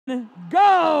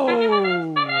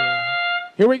Go!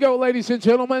 Here we go, ladies and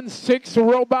gentlemen. 6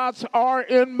 robots are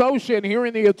in motion here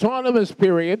in the autonomous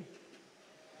period.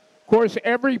 Of course,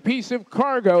 every piece of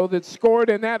cargo that's scored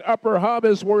in that upper hub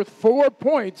is worth 4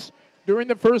 points during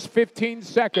the first 15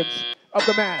 seconds of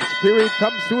the match. Period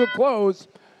comes to a close.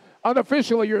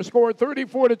 Unofficially, your score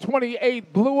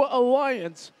 34-28, Blue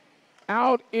Alliance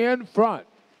out in front.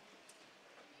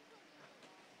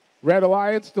 Red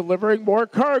Alliance delivering more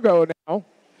cargo now.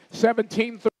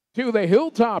 17-32, the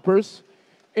Hilltoppers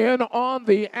in on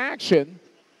the action.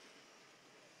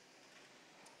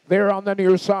 They're on the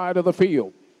near side of the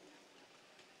field.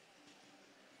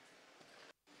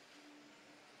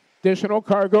 Additional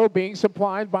cargo being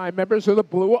supplied by members of the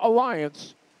Blue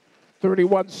Alliance.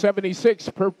 3176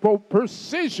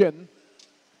 Precision.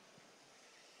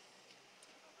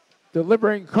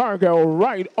 Delivering cargo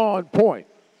right on point.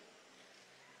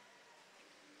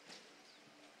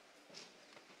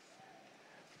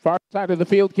 Far side of the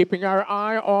field, keeping our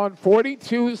eye on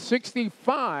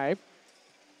 4265.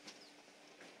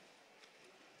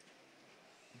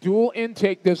 Dual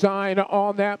intake design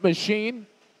on that machine.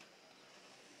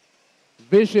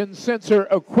 Vision sensor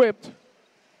equipped,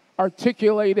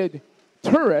 articulated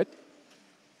turret,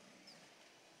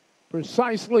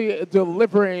 precisely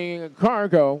delivering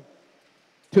cargo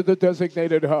to the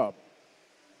designated hub.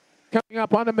 Coming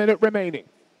up on a minute remaining.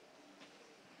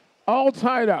 All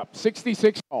tied up,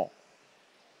 66 all.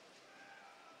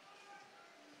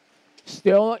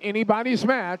 Still anybody's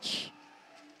match.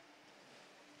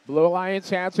 Blue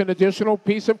Alliance adds an additional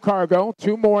piece of cargo.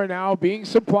 2 more now being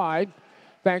supplied,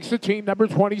 thanks to team number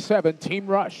 27, Team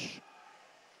Rush.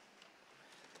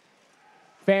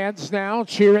 Fans now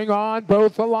cheering on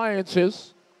both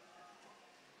alliances.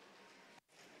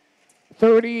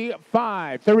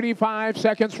 35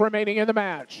 seconds remaining in the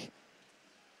match.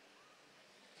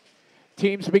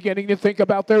 Teams beginning to think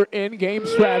about their in-game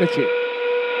strategy.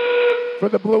 For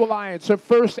the Blue Alliance, the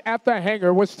first at the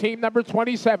hangar was team number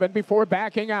 27 before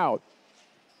backing out.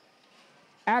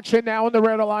 Action now in the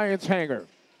Red Alliance hangar.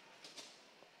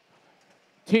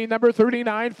 Team number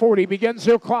 3940 begins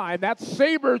their climb. That's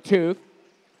Sabretooth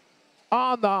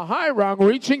on the high rung,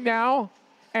 reaching now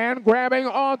and grabbing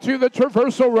onto the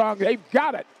traversal rung. They've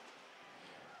got it.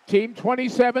 Team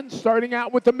 27 starting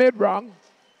out with the mid rung.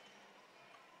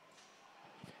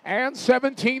 And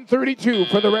 1732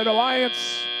 for the Red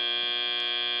Alliance.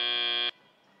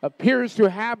 Appears to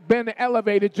have been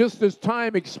elevated just as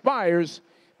time expires.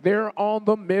 They're on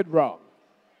the mid rung.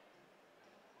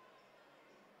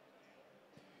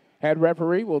 Head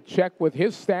referee will check with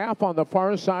his staff on the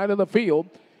far side of the field.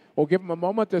 We'll give him a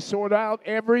moment to sort out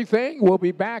everything. We'll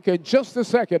be back in just a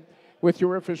second with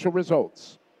your official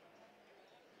results.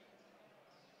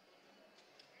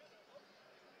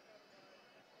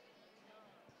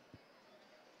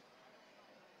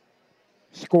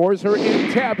 Scores are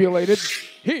tabulated.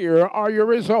 Here are your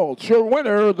results. Your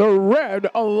winner, the Red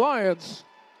Alliance.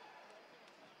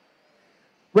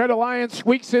 Red Alliance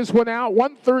squeaks this one out,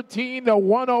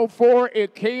 113-104.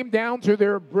 It came down to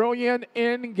their brilliant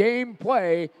in-game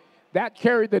play. That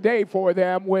carried the day for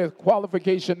them with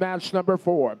qualification match number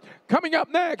 4. Coming up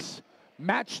next,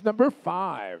 match number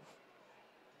 5.